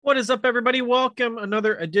What is up, everybody? Welcome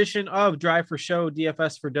another edition of Drive for Show,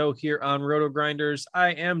 DFS for Dough here on Roto Grinders.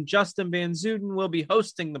 I am Justin Van Zuden. Will be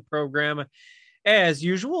hosting the program as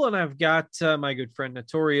usual, and I've got my good friend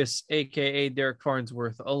Notorious, aka Derek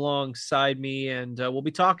Farnsworth, alongside me, and we'll be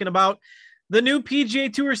talking about the new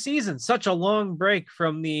PGA Tour season. Such a long break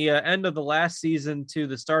from the end of the last season to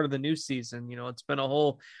the start of the new season. You know, it's been a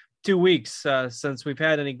whole 2 weeks since we've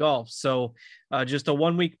had any golf, so just a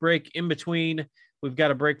 1 week break in between. We've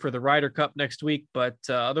got a break for the Ryder Cup next week, but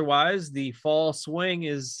otherwise, the fall swing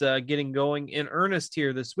is getting going in earnest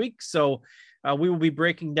here this week. So we will be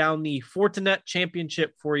breaking down the Fortinet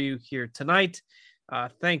Championship for you here tonight.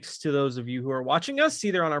 Thanks to those of you who are watching us,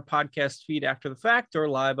 either on our podcast feed after the fact or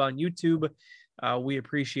live on YouTube. We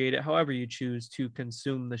appreciate it however you choose to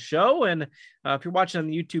consume the show. And if you're watching on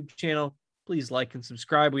the YouTube channel, please like and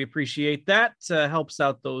subscribe. We appreciate that. Helps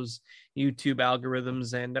out those YouTube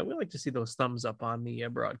algorithms, and we like to see those thumbs up on the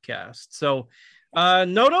broadcast. So,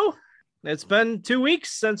 Noto, it's been 2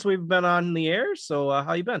 weeks since we've been on the air. So,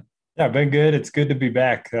 how you been? Yeah, been good. It's good to be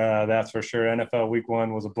back. That's for sure. NFL Week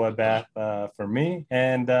 1 was a bloodbath for me,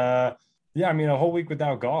 and yeah, I mean a whole week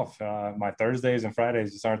without golf. My Thursdays and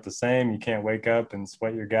Fridays just aren't the same. You can't wake up and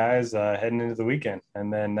sweat your guys heading into the weekend,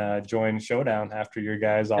 and then join Showdown after your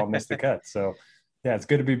guys all missed the cut. So, yeah, it's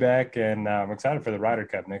good to be back, and I'm excited for the Ryder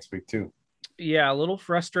Cup next week too. Yeah, a little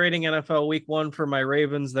frustrating NFL Week 1 for my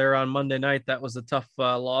Ravens there on Monday night. That was a tough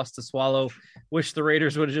loss to swallow. Wish the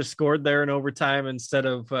Raiders would have just scored there in overtime instead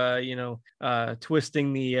of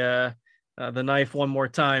twisting the knife one more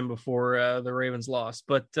time before the Ravens lost.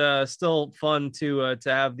 But still fun to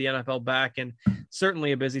have the NFL back, and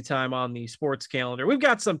certainly a busy time on the sports calendar. We've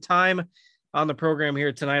got some time on the program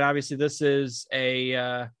here tonight. Obviously, this is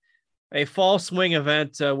a fall swing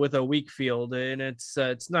event with a weak field, and it's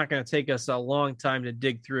not going to take us a long time to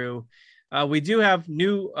dig through. We do have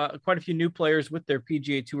quite a few new players with their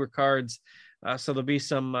PGA Tour cards, so there'll be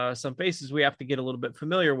some faces we have to get a little bit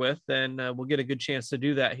familiar with, and we'll get a good chance to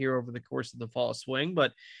do that here over the course of the fall swing.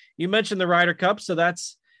 But you mentioned the Ryder Cup, so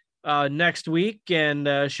that's next week,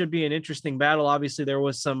 and should be an interesting battle. Obviously, there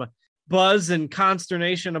was some buzz and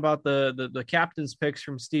consternation about the captain's picks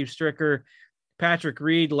from Steve Stricker. Patrick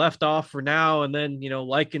Reed left off for now, and then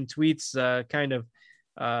liking tweets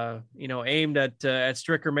aimed at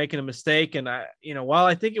Stricker making a mistake. And while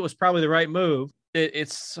I think it was probably the right move,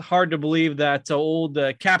 it's hard to believe that old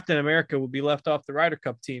Captain America would be left off the Ryder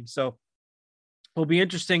Cup team. So it'll be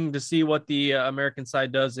interesting to see what the American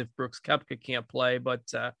side does if Brooks Koepka can't play. But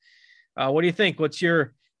what do you think?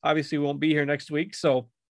 Obviously we won't be here next week, so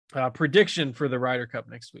prediction for the Ryder Cup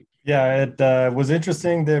next week? Yeah, it was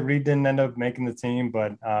interesting that Reed didn't end up making the team,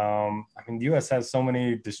 but I mean, the U.S. has so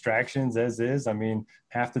many distractions as is. I mean,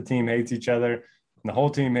 half the team hates each other, and the whole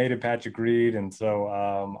team hated Patrick Reed, and so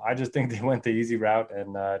I just think they went the easy route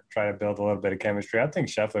and try to build a little bit of chemistry. I think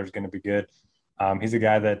Scheffler is going to be good. He's a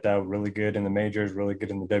guy that really good in the majors, really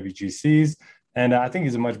good in the WGCs, and I think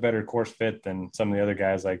he's a much better course fit than some of the other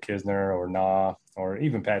guys like Kisner or Na or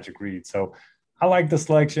even Patrick Reed. So I like the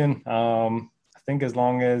selection. I think as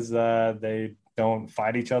long as they don't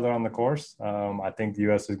fight each other on the course, I think the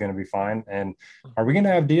U.S. is going to be fine. And are we going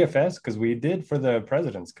to have DFS? Because we did for the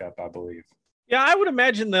President's Cup, I believe. Yeah, I would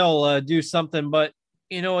imagine they'll do something, but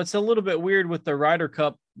it's a little bit weird with the Ryder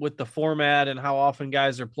Cup with the format and how often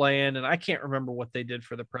guys are playing. And I can't remember what they did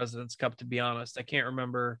for the President's Cup, to be honest. I can't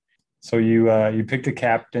remember. So you picked a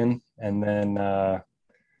captain, and then it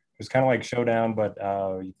was kind of like Showdown, but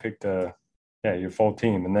you picked your full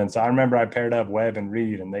team. And then, so I remember I paired up Webb and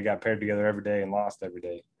Reed, and they got paired together every day and lost every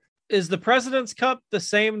day. Is the President's Cup the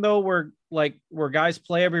same though, where guys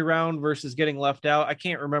play every round versus getting left out? I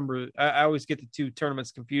can't remember. I always get the two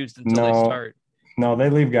tournaments confused until they start. No,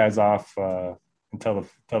 they leave guys off until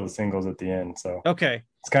the singles at the end. So okay,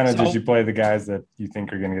 it's kind of just you play the guys that you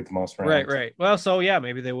think are going to get the most rounds. Right. Well, so yeah,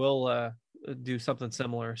 maybe they will do something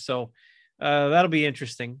similar. So that'll be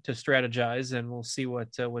interesting to strategize, and we'll see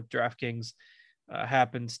what DraftKings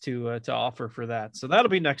happens to offer for that. So that'll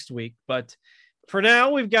be next week. But for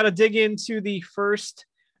now, we've got to dig into the first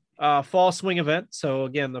fall swing event. So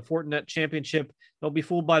again, the Fortinet Championship. Don't be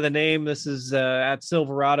fooled by the name. This is at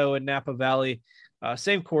Silverado in Napa Valley.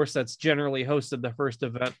 Same course that's generally hosted the first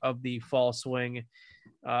event of the fall swing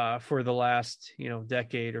for the last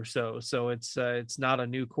decade or so. So it's not a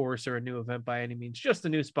new course or a new event by any means, just a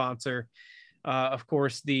new sponsor. Of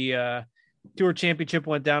course, the Tour Championship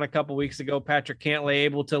went down a couple weeks ago. Patrick Cantlay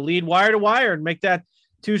able to lead wire to wire and make that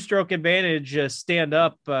two-stroke advantage stand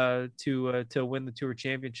up to win the Tour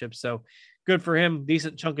Championship. So good for him.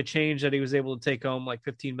 Decent chunk of change that he was able to take home, like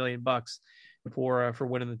 $15 million for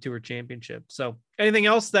winning the Tour Championship. So, anything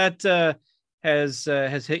else that has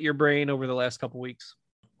hit your brain over the last couple weeks?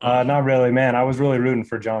 Not really, man. I was really rooting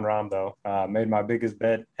for John Rahm though. Made my biggest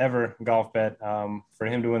bet ever, golf bet, for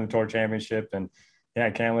him to win the Tour Championship, and yeah,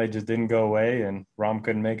 Cantlay just didn't go away, and Rahm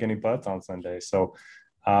couldn't make any putts on Sunday. So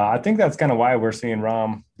I think that's kind of why we're seeing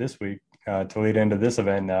Rahm this week to lead into this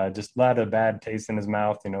event. Just a lot of bad taste in his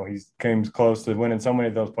mouth. You know, he came close to winning so many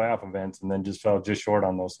of those playoff events, and then just fell just short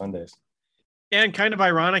on those Sundays. And kind of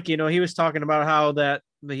ironic, he was talking about how that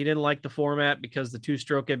he didn't like the format because the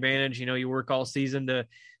 2-stroke advantage. You work all season to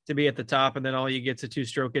be at the top, and then all you get's a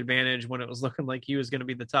 2-stroke advantage when it was looking like he was going to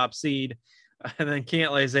be the top seed, and then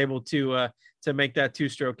Cantlay is able to make that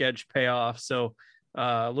 2-stroke edge pay off. So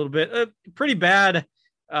a little bit pretty bad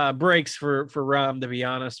breaks for Rahm, to be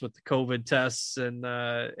honest, with the COVID tests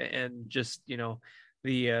and just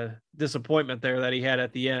the disappointment there that he had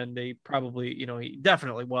at the end. He probably he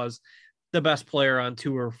definitely was the best player on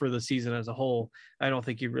tour for the season as a whole. I don't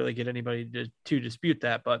think you really get anybody to dispute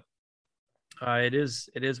that, but it is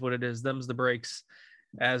what it is. Them's the breaks,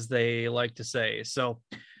 as they like to say. So,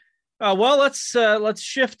 well, let's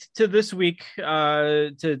shift to this week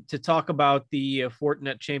to talk about the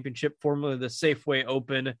Fortinet Championship, formerly the Safeway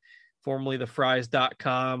Open, formerly the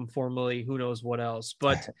Fries.com, formerly who knows what else.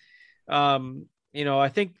 But I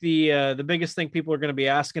think the biggest thing people are going to be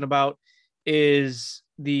asking about is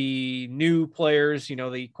the new players.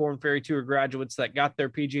 The Korn Ferry Tour graduates that got their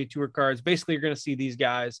PGA Tour cards. Basically, you're going to see these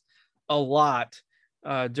guys a lot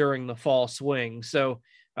during the fall swing. So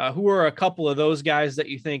who are a couple of those guys that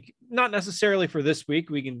you think, not necessarily for this week,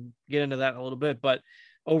 we can get into that in a little bit, but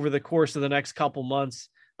over the course of the next couple months,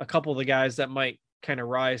 a couple of the guys that might kind of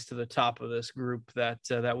rise to the top of this group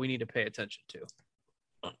that we need to pay attention to?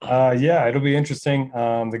 Yeah, it'll be interesting.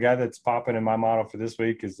 The guy that's popping in my model for this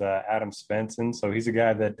week is Adam Svensson. So he's a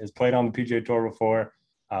guy that has played on the PGA Tour before,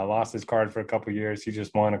 lost his card for a couple of years. He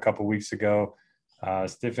just won a couple of weeks ago.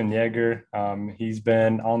 Stephan Jaeger, he's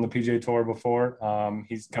been on the PGA Tour before.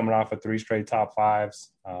 He's coming off of 3 straight top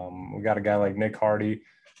fives. We got a guy like Nick Hardy,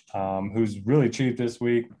 who's really cheap this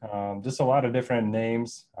week. Just a lot of different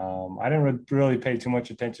names. I didn't really pay too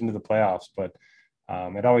much attention to the playoffs, but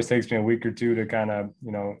it always takes me a week or two to kind of,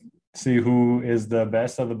 see who is the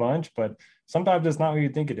best of the bunch, but sometimes it's not who you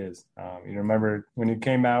think it is. You remember when you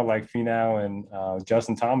came out like Finau and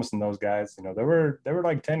Justin Thomas and those guys, there were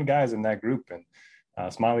like 10 guys in that group, and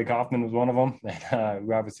Smiley Kaufman was one of them. And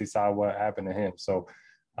we obviously saw what happened to him. So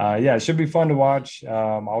yeah, it should be fun to watch.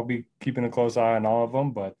 I'll be keeping a close eye on all of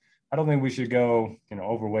them, but I don't think we should go,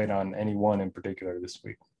 overweight on any one in particular this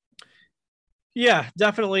week. Yeah,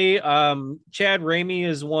 definitely. Chad Ramey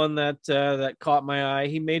is one that caught my eye.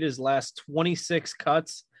 He made his last 26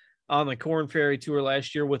 cuts on the Korn Ferry Tour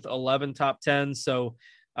last year with 11 top 10s. So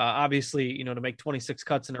obviously, to make 26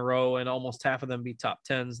 cuts in a row and almost half of them be top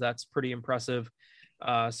 10s, that's pretty impressive.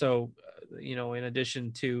 So in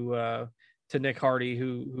addition to Nick Hardy,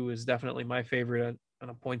 who is definitely my favorite on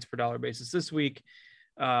a points per dollar basis this week,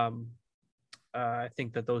 I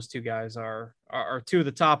think that those two guys are two of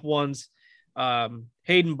the top ones.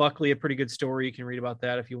 Hayden Buckley, a pretty good story. You can read about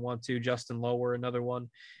that if you want to. Justin Lower, another one,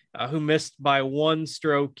 who missed by 1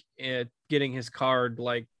 stroke at getting his card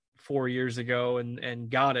like 4 years ago and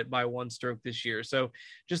got it by 1 stroke this year. So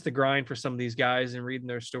just the grind for some of these guys and reading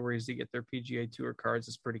their stories to get their PGA Tour cards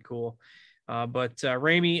is pretty cool. But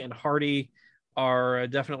Ramey and Hardy are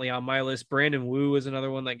definitely on my list. Brandon Wu is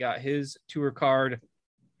another one that got his tour card.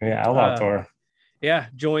 Yeah, Outlaw Tour. Yeah,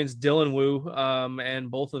 joins Dylan Wu,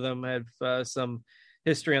 and both of them have some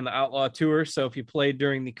history on the Outlaw Tour. So if you played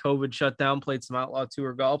during the COVID shutdown, played some Outlaw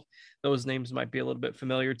Tour golf, those names might be a little bit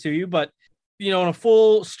familiar to you. But, in a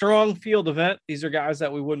full, strong field event, these are guys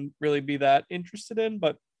that we wouldn't really be that interested in.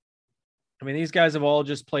 But, these guys have all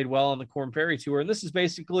just played well on the Korn Ferry Tour. And this is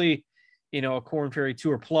basically, a Korn Ferry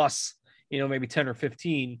Tour plus, maybe 10 or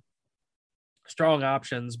 15 strong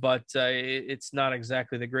options, but it's not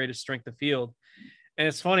exactly the greatest strength of field. And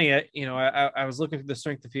it's funny, I was looking at the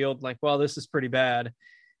strength of field, like, well, this is pretty bad.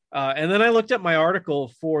 And then I looked at my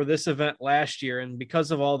article for this event last year, and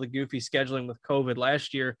because of all the goofy scheduling with COVID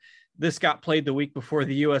last year, this got played the week before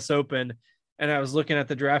the U.S. Open, and I was looking at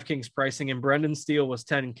the DraftKings pricing, and Brendan Steele was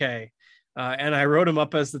 $10K, and I wrote him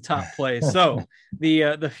up as the top play. So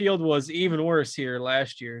the field was even worse here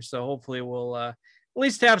last year. So hopefully we'll at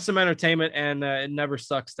least have some entertainment, and it never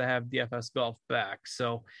sucks to have DFS golf back.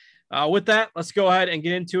 So with that, let's go ahead and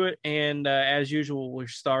get into it. And as usual, we'll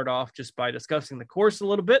start off just by discussing the course a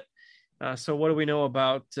little bit. So what do we know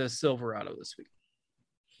about Silverado this week?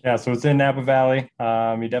 Yeah, so it's in Napa Valley.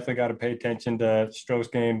 You definitely got to pay attention to strokes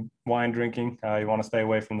gained wine drinking. You want to stay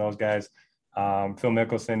away from those guys. Phil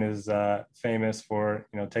Mickelson is famous for,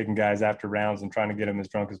 taking guys after rounds and trying to get them as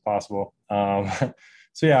drunk as possible.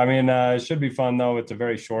 So yeah, I mean, it should be fun though. It's a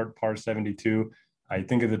very short par 72. I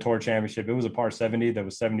think of the Tour Championship, it was a par 70 that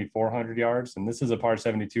was 7,400 yards, and this is a par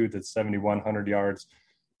 72 that's 7,100 yards.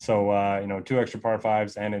 So, two extra par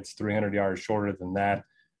fives, and it's 300 yards shorter than that.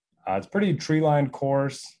 It's pretty tree-lined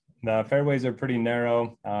course. The fairways are pretty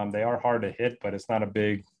narrow. They are hard to hit, but it's not a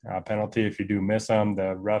big penalty if you do miss them.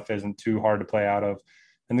 The rough isn't too hard to play out of.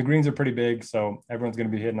 And the greens are pretty big, so everyone's going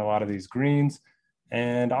to be hitting a lot of these greens.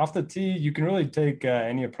 And off the tee, you can really take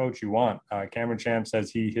any approach you want. Cameron Champ says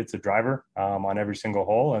he hits a driver on every single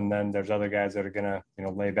hole, and then there's other guys that are going to,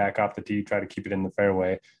 lay back off the tee, try to keep it in the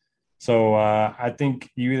fairway. So I think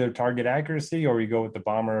you either target accuracy or you go with the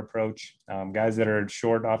bomber approach. Guys that are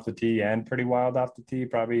short off the tee and pretty wild off the tee,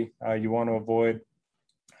 probably you want to avoid.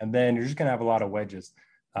 And then you're just going to have a lot of wedges,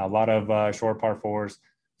 a lot of short par fours,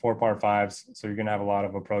 4 par fives. So you're going to have a lot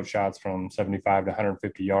of approach shots from 75 to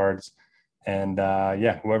 150 yards. And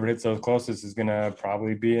whoever hits those closest is going to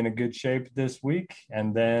probably be in a good shape this week.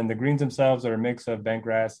 And then the greens themselves are a mix of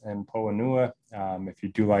bentgrass and Poanua, if you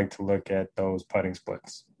do like to look at those putting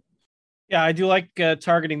splits. Yeah, I do like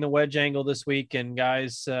targeting the wedge angle this week, and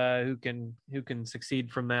guys who can succeed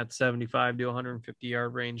from that 75 to 150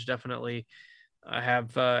 yard range definitely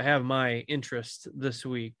have my interest this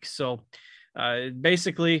week. So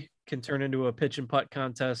basically can turn into a pitch and putt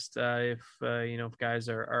contest if guys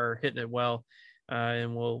are hitting it well,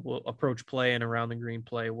 and we'll approach play and around the green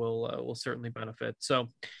play will certainly benefit. So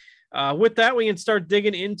with that, we can start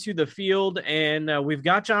digging into the field, and we've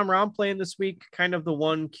got Jon Rahm playing this week. Kind of the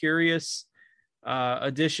one curious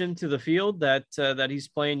addition to the field that he's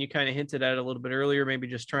playing. You kind of hinted at it a little bit earlier, maybe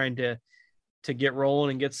just trying to get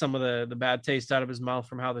rolling and get some of the bad taste out of his mouth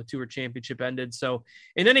from how the Tour Championship ended. So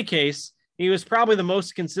in any case, he was probably the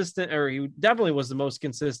most consistent, or he definitely was the most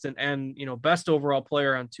consistent and best overall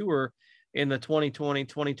player on tour in the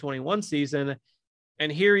 2020-2021 season.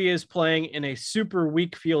 And here he is playing in a super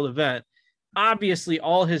weak field event. Obviously,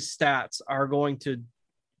 all his stats are going to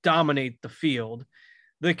dominate the field.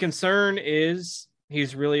 The concern is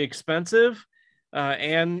he's really expensive.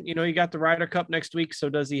 And, you got the Ryder Cup next week. So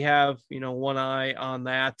does he have, one eye on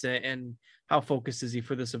that, and how focused is he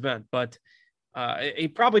for this event? But he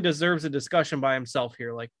probably deserves a discussion by himself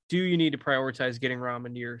here. Like, do you need to prioritize getting Rahm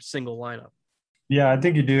into your single lineup? Yeah, I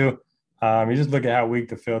think you do. You just look at how weak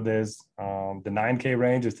the field is. The 9K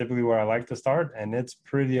range is typically where I like to start, and it's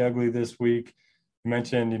pretty ugly this week. You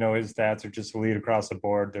mentioned, his stats are just elite across the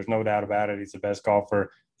board. There's no doubt about it. He's the best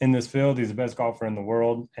golfer in this field. He's the best golfer in the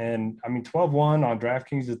world. And I mean, 12-1 on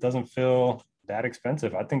DraftKings just doesn't feel that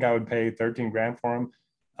expensive. I think I would pay 13 grand for him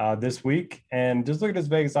this week. And just look at his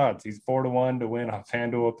Vegas odds. He's 4-1 to win on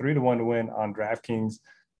FanDuel, 3-1 to win on DraftKings.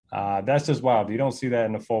 That's just wild. You don't see that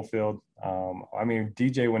in a full field. I mean,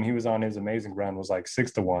 DJ, when he was on his amazing run, was like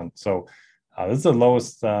 6-1. So this is the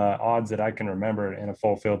lowest odds that I can remember in a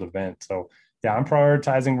full field event. So yeah, I'm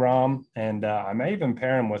prioritizing Rahm, and I may even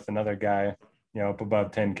pair him with another guy, up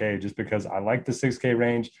above 10K, just because I like the 6K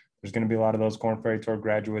range. There's going to be a lot of those Korn Ferry Tour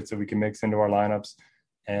graduates that we can mix into our lineups.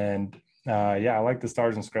 And I like the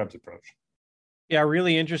stars and scrubs approach. Yeah,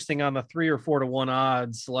 really interesting on the 3 or 4 to 1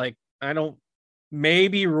 odds. Like,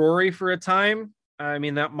 maybe Rory for a time. I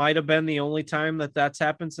mean, that might have been the only time that's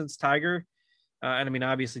happened since Tiger. And I mean,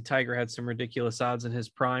 obviously Tiger had some ridiculous odds in his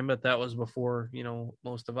prime, but that was before,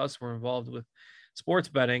 most of us were involved with sports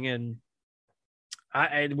betting. And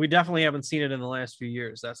we definitely haven't seen it in the last few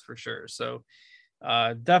years. That's for sure. So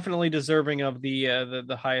definitely deserving of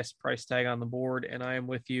the highest price tag on the board. And I am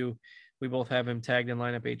with you. We both have him tagged in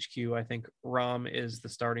lineup HQ. I think Rahm is the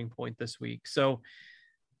starting point this week. So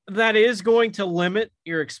that is going to limit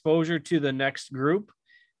your exposure to the next group.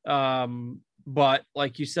 But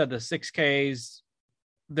like you said, the 6Ks,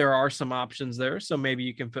 there are some options there. So maybe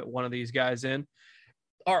you can fit one of these guys in.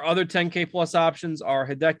 Our other 10K plus options are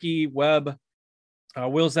Hideki, Webb,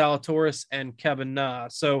 Will Zalatoris, and Kevin Na.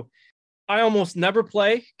 So I almost never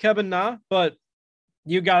play Kevin Na, but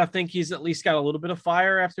you got to think he's at least got a little bit of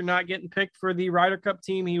fire after not getting picked for the Ryder Cup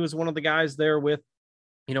team. He was one of the guys there with,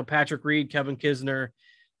 Patrick Reed, Kevin Kisner,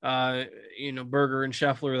 Berger and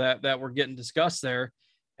Scheffler that were getting discussed there.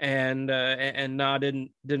 And Na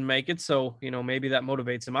didn't make it. So, maybe that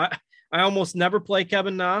motivates him. I almost never play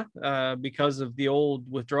Kevin Na because of the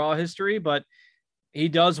old withdrawal history, but he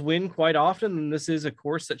does win quite often. And this is a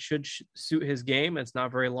course that should suit his game. It's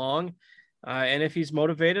not very long. And if he's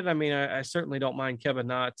motivated, I mean, I certainly don't mind Kevin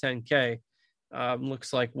Na at 10K.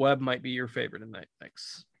 Looks like Webb might be your favorite in that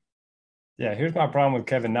mix. Yeah, here's my problem with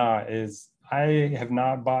Kevin Na is I have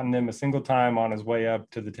not bought him a single time on his way up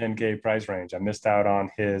to the 10K price range. I missed out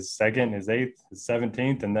on his second, his eighth, his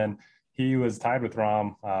 17th, and then he was tied with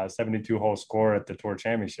Rom, 72 hole score at the Tour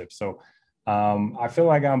Championship. So I feel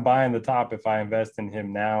like I'm buying the top if I invest in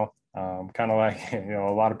him now. Kind of like,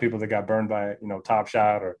 a lot of people that got burned by, Top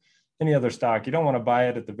Shot or any other stock. You don't want to buy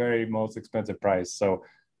it at the very most expensive price. So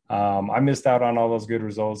I missed out on all those good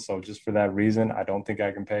results. So just for that reason, I don't think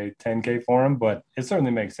I can pay 10K for him, but it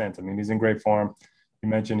certainly makes sense. I mean, he's in great form. You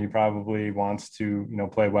mentioned he probably wants to,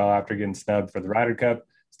 play well after getting snubbed for the Ryder Cup.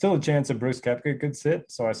 Still a chance that Brooks Koepka could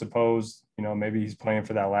sit. So I suppose, maybe he's playing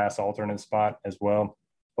for that last alternate spot as well.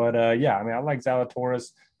 But yeah, I mean, I like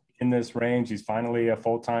Zalatoris in this range. He's finally a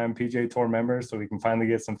full-time PGA Tour member, so we can finally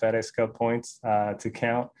get some FedEx Cup points to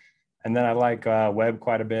count. And then I like Webb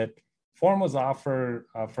quite a bit. Form was off for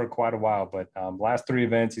quite a while, but last 3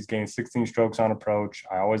 events, he's gained 16 strokes on approach.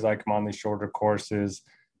 I always like him on these shorter courses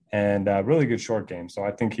and really good short game. So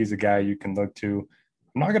I think he's a guy you can look to.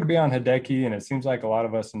 I'm not going to be on Hideki, and it seems like a lot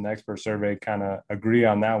of us in the expert survey kind of agree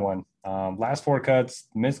on that one. Last 4 cuts,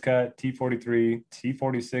 miscut, T43,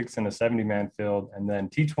 T46 in a 70-man field, and then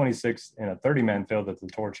T26 in a 30-man field at the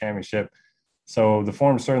Tour Championship. So the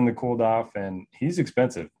form certainly cooled off, and he's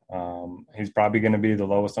expensive. He's probably going to be the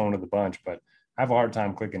lowest owner of the bunch, but I have a hard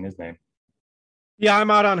time clicking his name. Yeah,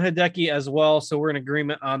 I'm out on Hideki as well, so we're in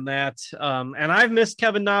agreement on that. And I've missed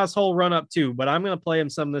Kevin Na's whole run up too, but I'm going to play him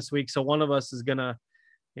some this week. So one of us is going to,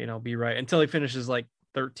 be right until he finishes like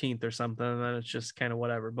 13th or something. And then it's just kind of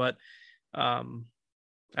whatever. But I don't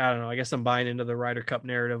know. I guess I'm buying into the Ryder Cup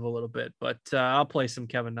narrative a little bit, but I'll play some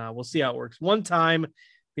Kevin Na. We'll see how it works. One time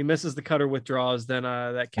he misses the cutter withdraws, then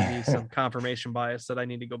that can be some confirmation bias that I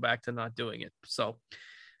need to go back to not doing it. So,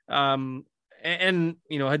 Hideki's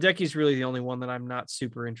really the only one that I'm not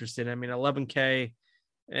super interested in. I mean, 11K,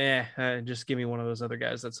 just give me one of those other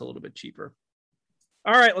guys that's a little bit cheaper.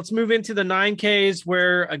 All right, let's move into the 9Ks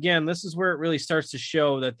where, again, this is where it really starts to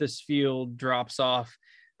show that this field drops off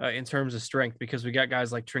in terms of strength, because we got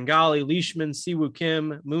guys like Tringali, Leishman, Siwoo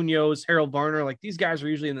Kim, Munoz, Harold Varner. Like, these guys are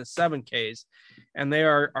usually in the 7Ks, and they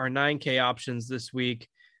are our 9K options this week.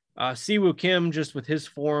 Siwoo Kim, just with his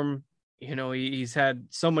form, he's had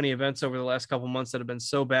so many events over the last couple months that have been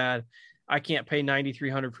so bad. I can't pay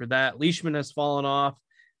 9,300 for that. Leishman has fallen off.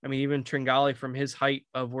 I mean, even Tringali, from his height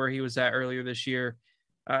of where he was at earlier this year,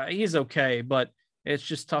 he's okay, but it's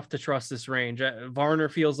just tough to trust this range. Varner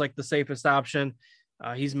feels like the safest option.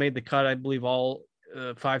 He's made the cut, I believe, all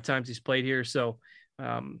 5 times he's played here. So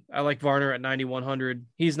I like Varner at 9,100.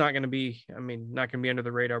 He's not going to be, not going to be under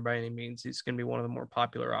the radar by any means. He's going to be one of the more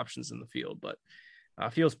popular options in the field, but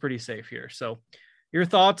feels pretty safe here. So your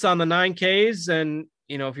thoughts on the 9Ks, and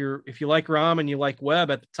if you like Rom and you like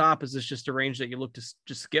Webb at the top, is this just a range that you look to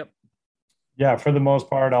just skip? Yeah, for the most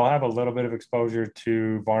part, I'll have a little bit of exposure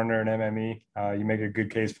to Varner and MME. You make a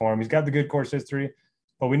good case for him. He's got the good course history,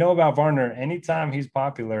 but we know about Varner. Anytime he's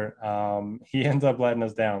popular, he ends up letting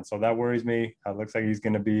us down. So that worries me. Looks like he's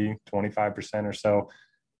going to be 25% or so.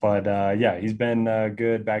 But yeah, he's been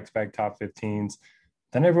good back-to-back top 15s.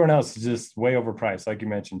 Then everyone else is just way overpriced. Like you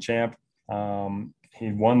mentioned, Champ.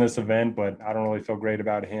 He won this event, but I don't really feel great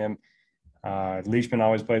about him. Leishman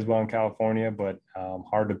always plays well in California, but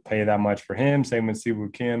hard to pay that much for him. Same with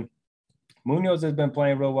Siwoo Kim. Munoz has been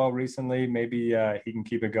playing real well recently. Maybe he can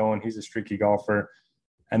keep it going. He's a streaky golfer.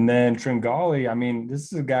 And then Tringali, I mean,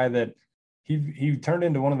 this is a guy that he turned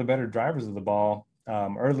into one of the better drivers of the ball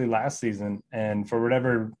early last season. And for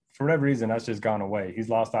whatever reason, that's just gone away. He's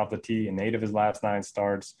lost off the tee in 8 of his last 9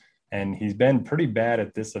 starts, and he's been pretty bad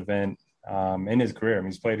at this event in his career. I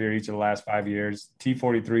mean, he's played here each of the last 5 years.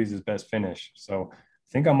 T43 is his best finish. So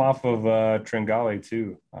I think I'm off of Tringali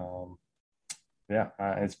too.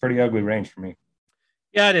 It's pretty ugly range for me.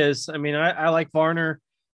 Yeah, it is. I mean, I like Varner.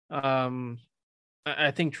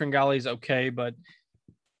 I think Tringali's okay, but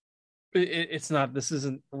it's not. This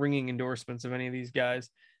isn't ringing endorsements of any of these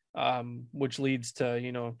guys, which leads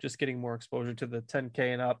to just getting more exposure to the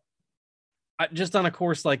 10K and up. Just on a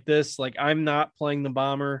course like this, like, I'm not playing the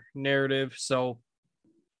bomber narrative, so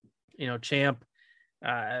Champ,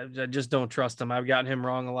 I just don't trust him. I've gotten him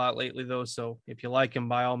wrong a lot lately, though. So if you like him,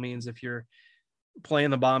 by all means, if you're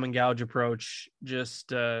playing the bomb and gouge approach, just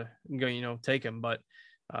go, take him. But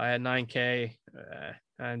at 9K,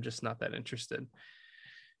 I'm just not that interested.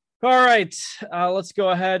 All right, let's go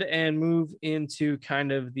ahead and move into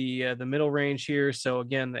kind of the middle range here. So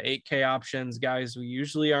again, the 8K options, guys, we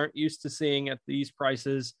usually aren't used to seeing at these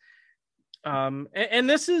prices. And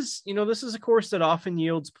this is a course that often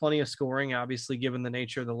yields plenty of scoring, obviously, given the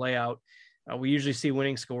nature of the layout. We usually see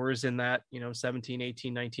winning scores in that, 17,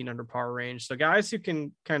 18, 19 under par range. So guys who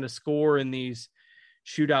can kind of score in these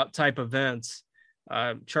shootout type events.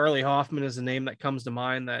 Charlie Hoffman is a name that comes to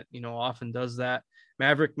mind that, often does that.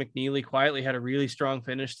 Maverick McNeely quietly had a really strong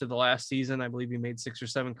finish to the last season. I believe he made 6 or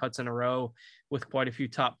 7 cuts in a row with quite a few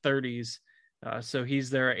top 30s. So he's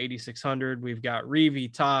there at 8,600. We've got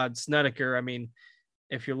Reeve, Todd, Snedeker. I mean,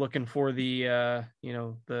 if you're looking for the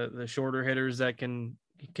shorter hitters that can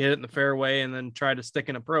hit it in the fairway and then try to stick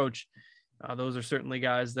an approach, those are certainly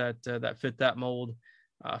guys that fit that mold.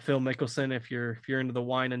 Phil Mickelson, if you're into the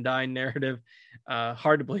wine and dine narrative,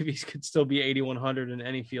 hard to believe he could still be 8,100 in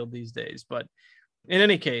any field these days. But in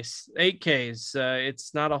any case, 8Ks,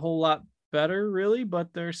 it's not a whole lot better really,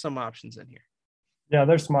 but there's some options in here. Yeah,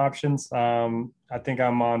 there's some options. I think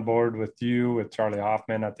I'm on board with you with Charlie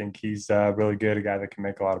Hoffman. I think he's really good, a guy that can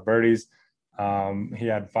make a lot of birdies. He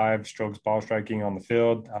had 5 strokes ball striking on the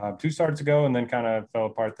field 2 starts ago, and then kind of fell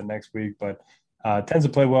apart the next week, but tends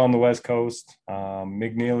to play well on the West Coast.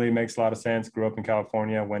 McNeely makes a lot of sense. Grew up in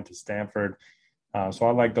California, went to Stanford. So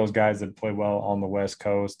I like those guys that play well on the West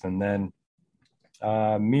Coast. And then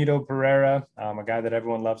Mito Pereira, a guy that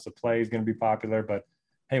everyone loves to play. He's going to be popular, but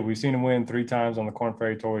hey, we've seen him win 3 times on the Korn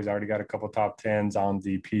Ferry Tour. He's already got a couple top 10s on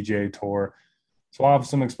the PGA Tour. So I'll have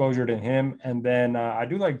some exposure to him. And then I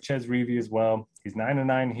do like Ches Reavie as well. He's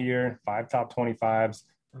 9-9 here, 5 top 25s.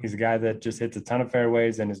 He's a guy that just hits a ton of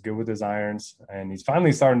fairways and is good with his irons. And he's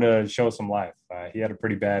finally starting to show some life. He had a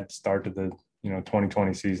pretty bad start to the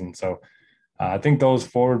 2020 season. So I think those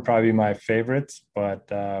 4 would probably be my favorites. But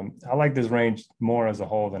I like this range more as a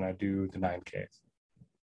whole than I do the 9Ks.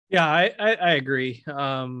 Yeah, I agree.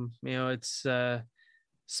 It's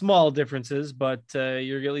small differences, but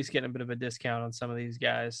you're at least getting a bit of a discount on some of these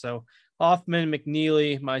guys. So Hoffman,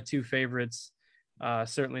 McNeely, my 2 favorites.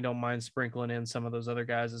 Certainly don't mind sprinkling in some of those other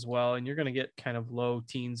guys as well. And you're going to get kind of low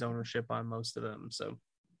teens ownership on most of them. So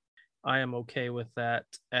I am okay with that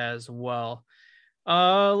as well.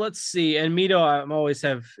 Let's see. And Mito, I'm always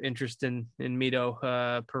have interest in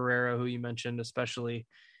Mito Pereira, who you mentioned, especially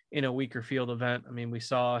in a weaker field event. I mean, we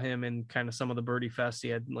saw him in kind of some of the birdie fest. He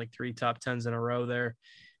had like 3 top 10s in a row there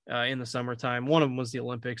in the summertime. One of them was the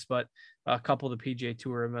Olympics, but a couple of the PGA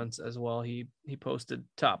Tour events as well. He posted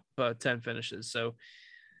top 10 finishes. So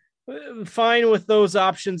fine with those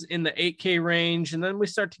options in the 8K range. And then we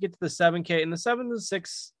start to get to the 7K and the 7 to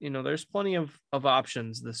 6, there's plenty of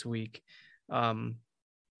options this week. And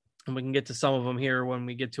we can get to some of them here when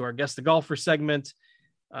we get to our Guess the Golfer segment.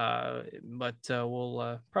 But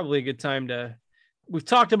we'll probably a good time we've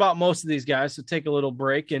talked about most of these guys, so take a little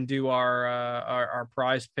break and do our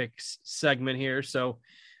prize picks segment here. So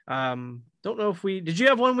don't know if did you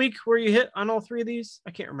have 1 week where you hit on all 3 of these?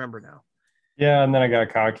 I can't remember now. Yeah, and then I got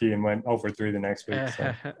cocky and went 0 for 3 the next week.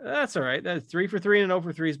 So. That's all right. That's 3 for 3 and 0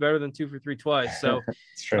 for 3 is better than 2 for 3 twice. So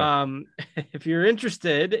it's true. If you're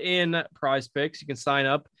interested in prize picks, you can sign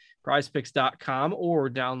up prizepicks.com or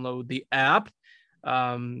download the app.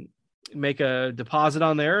 Make a deposit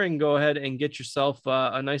on there and go ahead and get yourself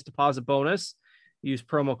a nice deposit bonus. Use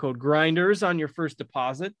promo code grinders on your first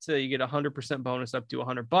deposit. So you get 100% bonus up to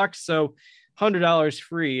 $100. So $100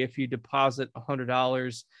 free if you deposit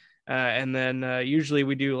 $100. And then usually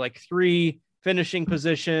we do like 3 finishing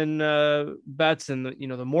position bets. And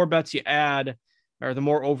the more bets you add, or the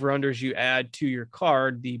more over-unders you add to your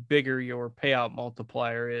card, the bigger your payout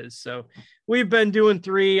multiplier is. So we've been doing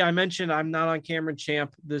 3. I mentioned I'm not on Cameron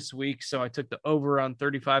Champ this week, so I took the over on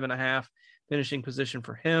 35.5 finishing position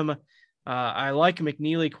for him. I like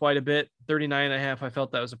McNeely quite a bit, 39.5. I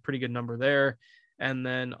felt that was a pretty good number there. And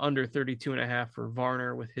then under 32.5 for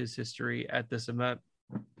Varner with his history at this event.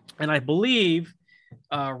 And I believe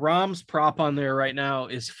Rahm's prop on there right now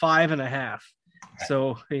is 5.5.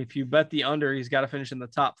 So if you bet the under, he's got to finish in the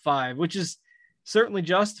top 5, which is certainly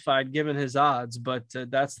justified given his odds. But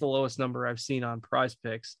that's the lowest number I've seen on Prize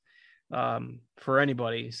Picks for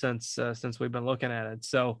anybody since we've been looking at it.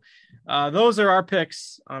 So those are our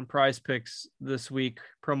picks on Prize Picks this week.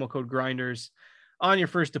 Promo code Grinders on your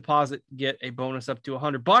first deposit, get a bonus up to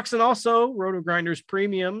 $100. And also Roto Grinders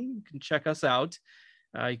Premium. You can check us out.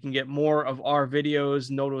 You can get more of our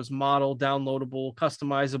videos, Noto's model, downloadable,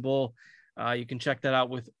 customizable. You can check that out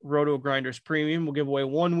with Roto Grinders Premium. We'll give away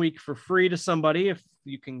 1 week for free to somebody if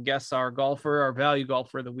you can guess our value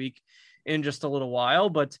golfer of the week in just a little while.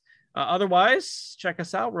 But otherwise, check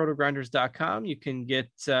us out, rotogrinders.com. You can get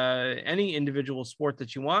any individual sport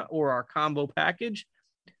that you want or our combo package,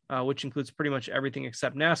 which includes pretty much everything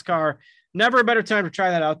except NASCAR. Never a better time to try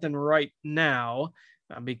that out than right now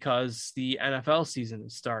because the NFL season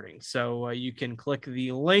is starting. So you can click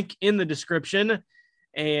the link in the description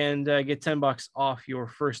and get $10 off your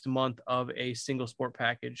first month of a single sport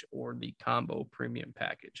package or the combo premium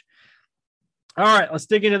package. All right, let's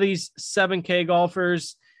dig into these 7K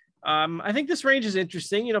golfers. I think this range is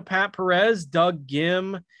interesting. You know, Pat Perez, Doug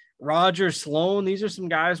Gim, Roger Sloan. These are some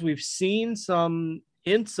guys we've seen some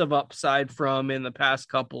hints of upside from in the past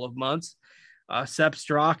couple of months. Sepp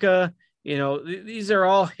Straka, you know, these are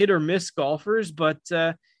all hit or miss golfers, but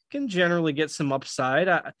can generally get some upside.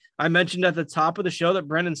 I mentioned at the top of the show that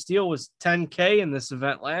Brendan Steele was 10K in this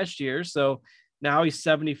event last year. So now he's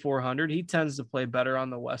 7,400. He tends to play better on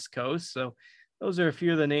the West Coast. So those are a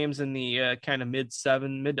few of the names in the kind of mid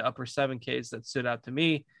to upper 7Ks that stood out to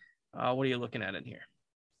me. What are you looking at in here?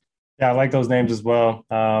 Yeah, I like those names as well.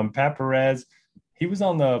 Pat Perez, he was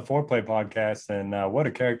on the Foreplay podcast, and what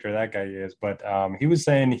a character that guy is. But he was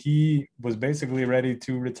saying he was basically ready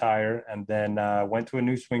to retire and then went to a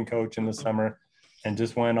new swing coach in the summer and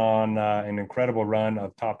just went on an incredible run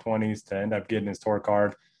of top 20s to end up getting his tour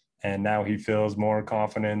card. And now he feels more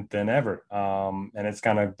confident than ever. And it's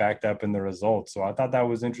kind of backed up in the results. So I thought that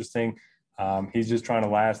was interesting. He's just trying to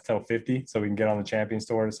last till 50 so we can get on the Champions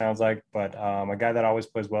Tour, it sounds like. But a guy that always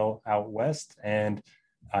plays well out west. And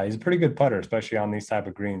he's a pretty good putter, especially on these type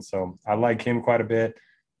of greens. So I like him quite a bit.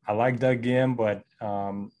 I like Doug Gim, but,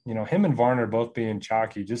 you know, him and Varner both being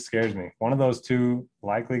chalky just scares me. One of those two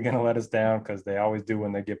likely going to let us down because they always do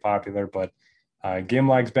when they get popular. But Gim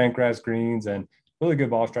likes bentgrass greens and really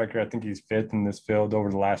good ball striker. I think he's fifth in this field over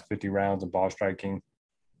the last 50 rounds of ball striking.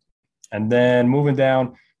 And then moving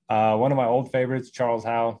down, one of my old favorites, Charles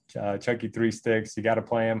Howell, Chucky Three Sticks. You got to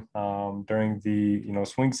play him during the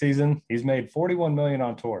swing season. He's made $41 million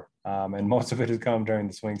on tour, and most of it has come during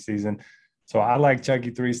the swing season. So I like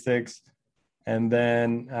Chucky Three Sticks. And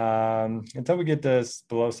then until we get to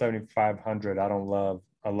below 7,500, I don't love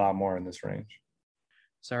a lot more in this range.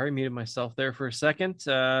 Sorry, muted myself there for a second.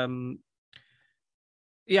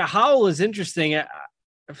 Yeah, Howell is interesting.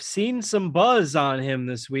 I've seen some buzz on him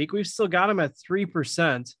this week. We've still got him at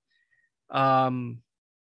 3%.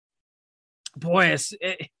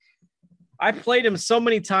 I played him so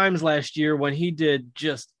many times last year when he did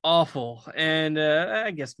just awful. And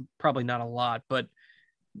I guess probably not a lot, but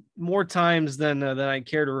more times than I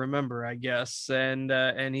care to remember, I guess. And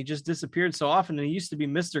he just disappeared so often. And he used to be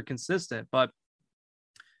Mr. Consistent, but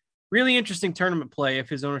really interesting tournament play if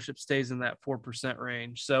his ownership stays in that 4%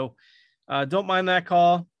 range. So don't mind that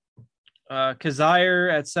call. Kazire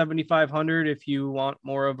at 7,500 if you want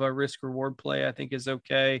more of a risk reward play, I think is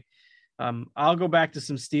okay. I'll go back to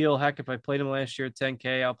some Steele. Heck, if I played him last year at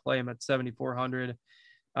 10K, I'll play him at 7,400.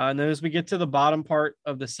 And then as we get to the bottom part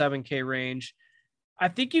of the 7K range, I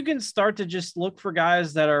think you can start to just look for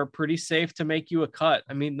guys that are pretty safe to make you a cut.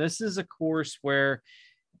 I mean, this is a course where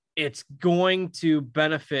it's going to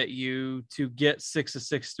benefit you to get 6 of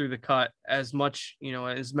 6 through the cut as much,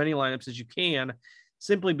 as many lineups as you can,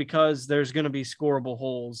 simply because there's going to be scoreable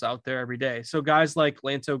holes out there every day. So guys like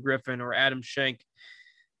Lanto Griffin or Adam Schenk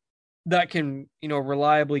that can,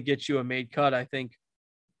 reliably get you a made cut, I think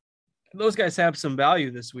those guys have some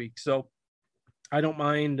value this week. So I don't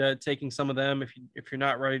mind taking some of them if you're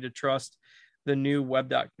not ready to trust the new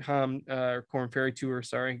web.com Corn Ferry Tour,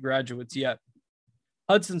 graduates yet.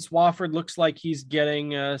 Hudson Swafford looks like he's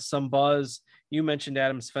getting some buzz. You mentioned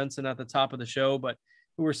Adam Svensson at the top of the show, but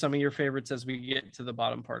who are some of your favorites as we get to the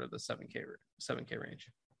bottom part of the 7K range?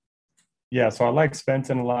 Yeah, so I like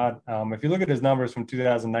Svensson a lot. If you look at his numbers from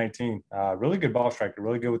 2019, really good ball striker,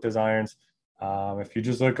 really good with his irons. If you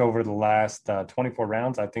just look over the last 24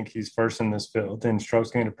 rounds, I think he's first in this field in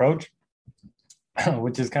strokes gained approach,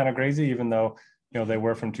 which is kind of crazy, even though, they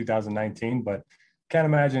were from 2019, but can't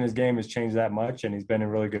imagine his game has changed that much, and he's been in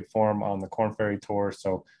really good form on the Corn Ferry Tour.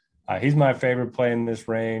 So he's my favorite play in this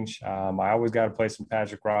range. I always got to play some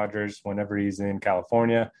Patrick Rogers whenever he's in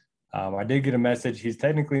California. I did get a message. He's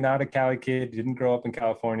technically not a Cali kid. Didn't grow up in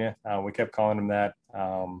California. We kept calling him that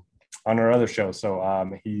on our other show. So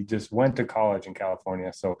he just went to college in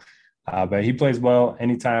California. So, but he plays well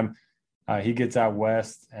anytime he gets out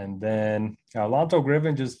west. And then Lanto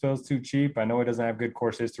Griffin just feels too cheap. I know he doesn't have good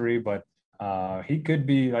course history, but he could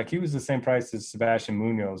be he was the same price as Sebastian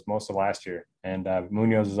Munoz most of last year. And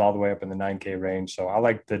Munoz is all the way up in the 9K range. So I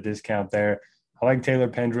like the discount there. I like Taylor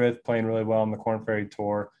Pendrith playing really well on the Corn Ferry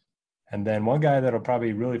Tour. And then one guy that'll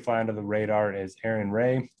probably really fly under the radar is Aaron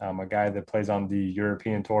Ray, a guy that plays on the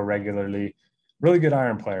European Tour regularly. Really good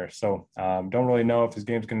iron player. So don't really know if his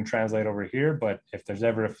game's going to translate over here, but if there's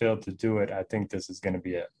ever a field to do it, I think this is going to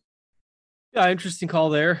be it. Yeah, interesting call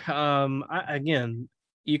there. Again,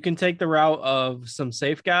 you can take the route of some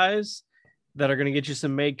safe guys that are going to get you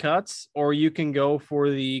some made cuts, or you can go for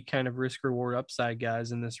the kind of risk reward upside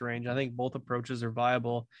guys in this range. I think both approaches are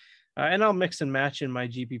viable. And I'll mix and match in my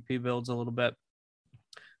GPP builds a little bit.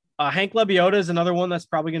 Hank Lebioda is another one that's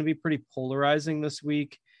probably going to be pretty polarizing this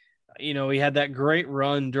week. He had that great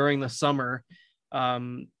run during the summer.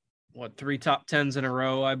 3 top 10s in a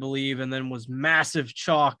row, I believe, and then was massive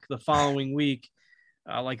chalk the following week,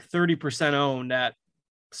 like 30% owned at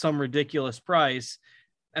some ridiculous price.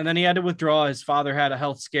 And then he had to withdraw. His father had a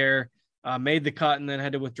health scare, made the cut, and then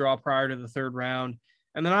had to withdraw prior to the third round.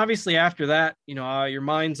 And then obviously after that, your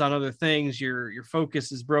mind's on other things. Your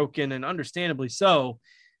focus is broken, and understandably so.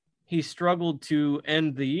 He struggled to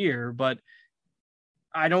end the year, but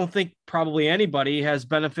I don't think probably anybody has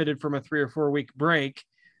benefited from a 3 or 4 week break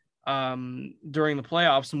during the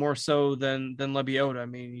playoffs more so than Lebioda. I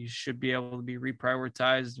mean, he should be able to be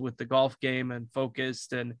reprioritized with the golf game and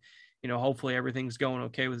focused, and hopefully everything's going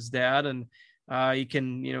okay with his dad, and he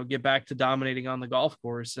can get back to dominating on the golf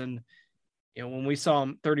course. And when we saw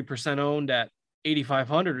him 30% owned at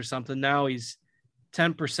 8,500 or something, now he's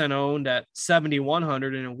 10% owned at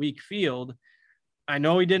 7,100 in a weak field. I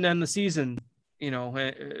know he didn't end the season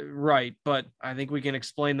right, but I think we can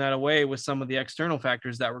explain that away with some of the external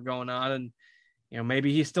factors that were going on. And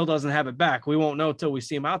maybe he still doesn't have it back. We won't know till we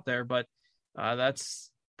see him out there, but that's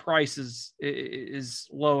price is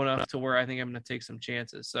low enough to where I think I'm going to take some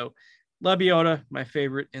chances. So Lebioda, my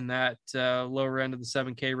favorite in that lower end of the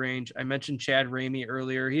 7K range. I mentioned Chad Ramey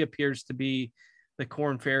earlier. He appears to be the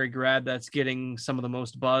Corn Ferry grad that's getting some of the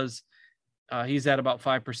most buzz. He's at about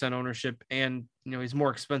 5% ownership, and he's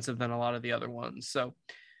more expensive than a lot of the other ones. So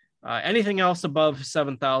anything else above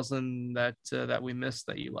 7,000 that we missed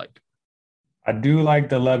that you like? I do like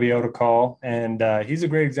the Lebioda call, and he's a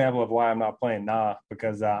great example of why I'm not playing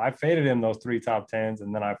because I faded him those 3 top 10s,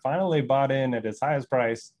 and then I finally bought in at his highest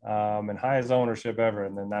price and highest ownership ever,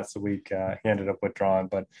 and then that's the week he ended up withdrawing.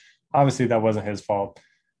 But obviously that wasn't his fault.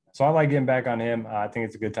 So I like getting back on him. I think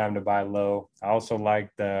it's a good time to buy low. I also like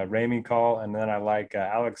the Ramey call, and then I like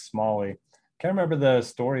Alex Smalley. Can't remember the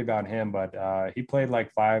story about him, but he played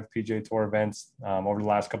like 5 PGA Tour events over the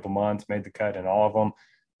last couple months, made the cut in all of them,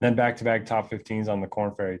 then back-to-back top 15s on the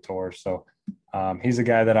Corn Ferry Tour. So he's a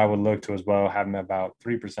guy that I would look to as well, having about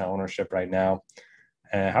 3% ownership right now.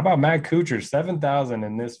 And how about Matt Kuchar, 7,000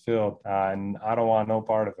 in this field, and I don't want no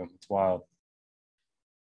part of him. It's wild.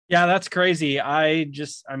 Yeah, that's crazy.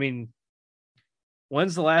 When's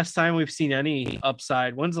the last time we've seen any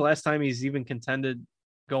upside? When's the last time he's even contended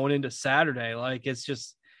going into Saturday? Like, it's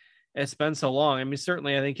been so long. I mean,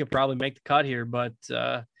 certainly I think he'll probably make the cut here, but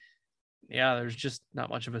there's just not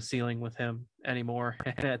much of a ceiling with him anymore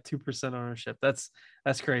at 2% ownership. That's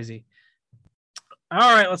crazy.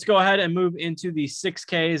 All right, let's go ahead and move into the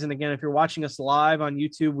 6Ks. And again, if you're watching us live on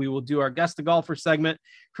YouTube, we will do our Guess the Golfer segment.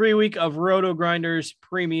 Free week of Roto Grinders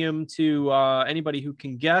Premium to anybody who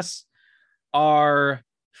can guess our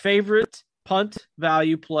favorite punt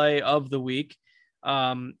value play of the week.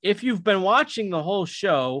 If you've been watching the whole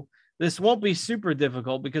show, this won't be super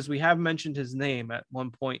difficult because we have mentioned his name at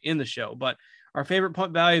one point in the show. But our favorite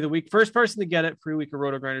punt value of the week, first person to get it, free week of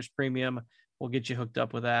Roto Grinders Premium, we'll get you hooked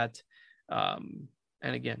up with that.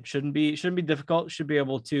 And again, shouldn't be difficult. Should be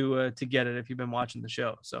able to get it if you've been watching the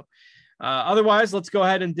show. So otherwise, let's go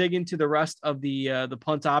ahead and dig into the rest of the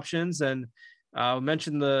punt options. And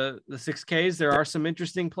mention the 6Ks. There are some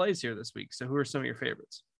interesting plays here this week. So who are some of your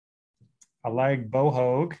favorites? I like Bo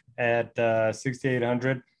Hogue at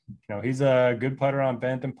 6,800. He's a good putter on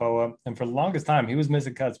bent and POA. And for the longest time, he was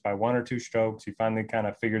missing cuts by 1 or 2 strokes. He finally kind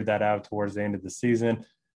of figured that out towards the end of the season.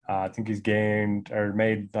 I think he's gained or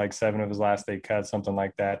made like 7 of his last 8 cuts, something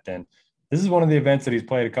like that. And this is one of the events that he's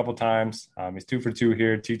played a couple times. He's 2 for 2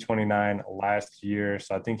 here, T29 last year.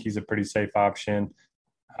 So I think he's a pretty safe option.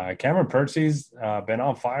 Cameron Percy's been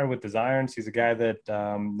on fire with his irons. He's a guy that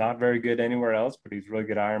not very good anywhere else, but he's a really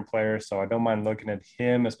good iron player. So I don't mind looking at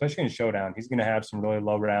him, especially in showdown. He's going to have some really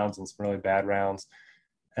low rounds and some really bad rounds.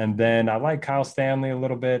 And then I like Kyle Stanley a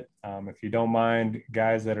little bit. If you don't mind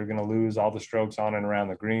guys that are going to lose all the strokes on and around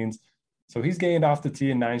the greens. So he's gained off the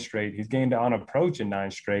tee in 9 straight. He's gained on approach in 9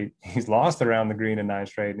 straight. He's lost around the green in 9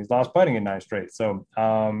 straight. And he's lost putting in 9 straight. So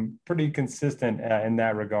pretty consistent in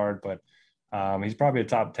that regard. But he's probably a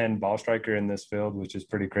top 10 ball striker in this field, which is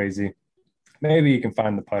pretty crazy. Maybe you can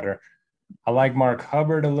find the putter. I like Mark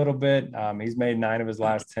Hubbard a little bit. He's made 9 of his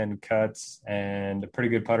last 10 cuts and a pretty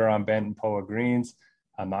good putter on bent and POA greens.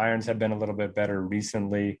 The irons have been a little bit better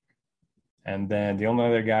recently. And then the only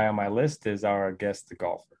other guy on my list is our Guess the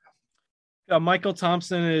Golfer. Michael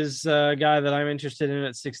Thompson is a guy that I'm interested in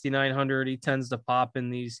at 6,900. He tends to pop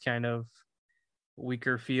in these kind of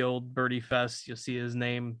weaker field, Birdie Fest, you'll see his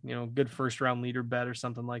name, good first round leader bet or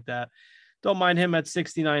something like that. Don't mind him at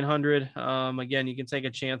 6,900. Again, you can take a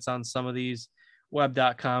chance on some of these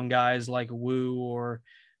web.com guys like Woo or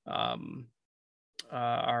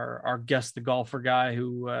our guest, the golfer guy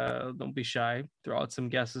who don't be shy, throw out some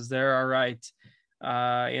guesses there. All right.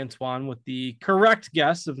 Antoine with the correct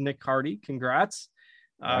guess of Nick Hardy. Congrats.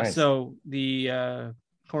 Nice. So the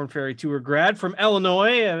Korn Ferry Tour grad from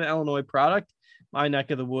Illinois, an Illinois product, my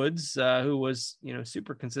neck of the woods, who was,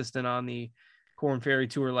 super consistent on the Korn Ferry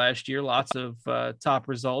Tour last year. Lots of top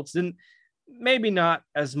results. And maybe not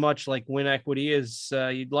as much like win equity as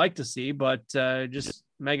you'd like to see, but just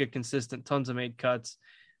mega consistent, tons of made cuts.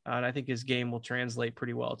 And I think his game will translate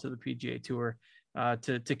pretty well to the PGA Tour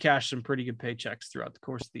to cash some pretty good paychecks throughout the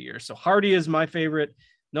course of the year. So Hardy is my favorite.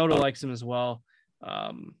 Noto likes him as well.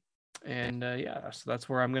 So that's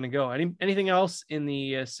where I'm going to go. Anything else in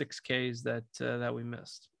the 6Ks that we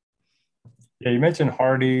missed? Yeah, you mentioned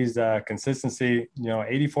Hardy's consistency,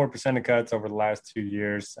 84% of cuts over the last 2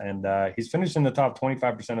 years, and he's finished in the top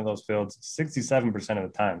 25% of those fields 67% of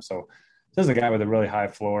the time. So this is a guy with a really high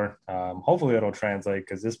floor. Hopefully it'll translate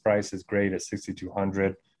because this price is great at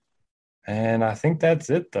 6,200. And I think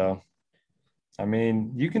that's it, though. I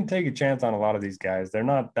mean, you can take a chance on a lot of these guys. They're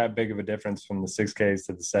not that big of a difference from the 6Ks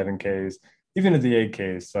to the 7Ks, even to the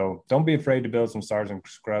 8Ks. So don't be afraid to build some stars and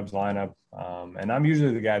scrubs lineup. And I'm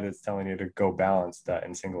usually the guy that's telling you to go balanced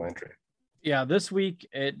in single entry. Yeah, this week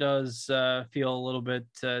it does feel a little bit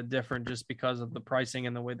different just because of the pricing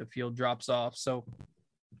and the way the field drops off. So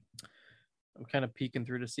I'm kind of peeking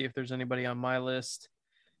through to see if there's anybody on my list.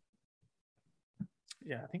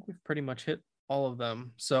 Yeah, I think we've pretty much hit all of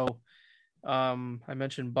them. So I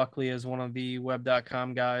mentioned Buckley as one of the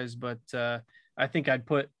web.com guys, but I think I'd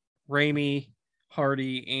put Ramey,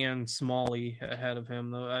 Hardy, and Smalley ahead of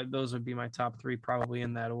him. Those would be my top three, probably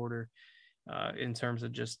in that order, in terms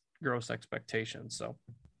of just gross expectations. So,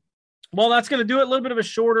 well, that's going to do it. A little bit of a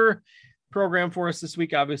shorter program for us this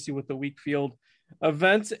week, obviously, with the weak field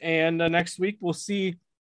event. And next week, we'll see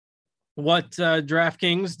what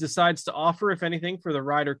DraftKings decides to offer, if anything, for the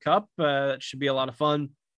Ryder Cup. That should be a lot of fun.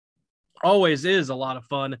 Always is a lot of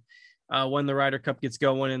fun when the Ryder Cup gets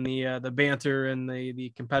going, and the banter and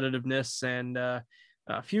the competitiveness, and a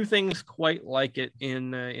few things quite like it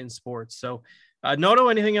in sports. So, Noto,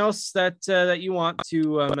 anything else that you want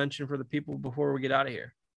to mention for the people before we get out of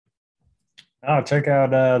here? Check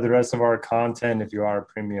out the rest of our content if you are a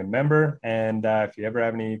premium member. And if you ever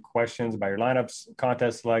have any questions about your lineups,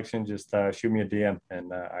 contest selection, just shoot me a DM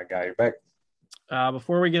and I got your back.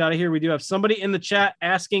 Before we get out of here, we do have somebody in the chat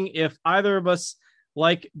asking if either of us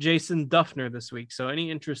like Jason Duffner this week. So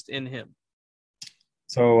any interest in him?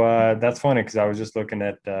 So that's funny because I was just looking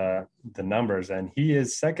at the numbers, and he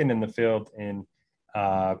is second in the field in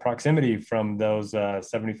proximity from those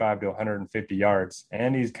 75 to 150 yards,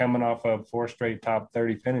 and he's coming off of 4 straight top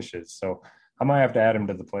 30 finishes. So I might have to add him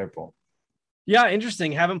to the player pool. Yeah,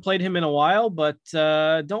 interesting. Haven't played him in a while, but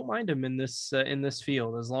don't mind him in this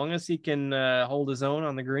field. As long as he can hold his own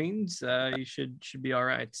on the greens, he should be all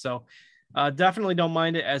right. So definitely don't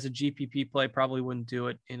mind it as a GPP play. Probably wouldn't do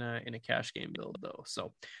it in a cash game build though.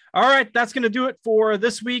 So, all right, that's going to do it for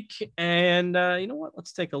this week. And you know what?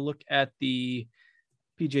 Let's take a look at the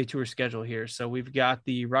PGA Tour schedule here. So we've got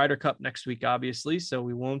the Ryder Cup next week, obviously. So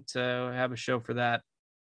we won't have a show for that.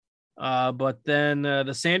 But then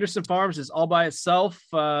the Sanderson Farms is all by itself.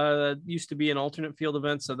 Used to be an alternate field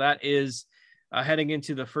event. So that is heading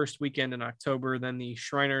into the first weekend in October. Then the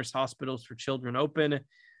Shriners Hospitals for Children Open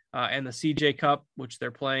and the CJ Cup, which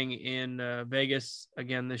they're playing in Vegas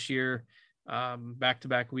again this year,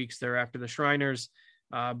 back-to-back weeks there after the Shriners.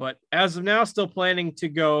 But as of now, still planning to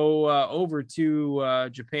go over to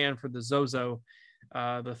Japan for the Zozo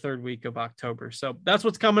the third week of October. So that's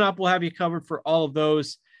what's coming up. We'll have you covered for all of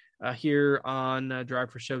those here on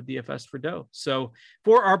Drive for Show DFS for Dough. So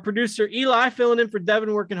for our producer, Eli, filling in for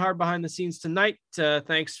Devin, working hard behind the scenes tonight.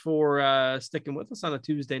 Thanks for sticking with us on a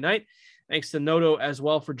Tuesday night. Thanks to Noto as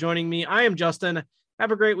well for joining me. I am Justin.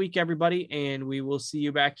 Have a great week, everybody, and we will see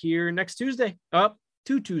you back here next Tuesday.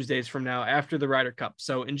 2 Tuesdays from now after the Ryder Cup.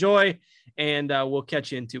 So enjoy, and we'll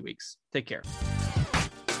catch you in 2 weeks. Take care.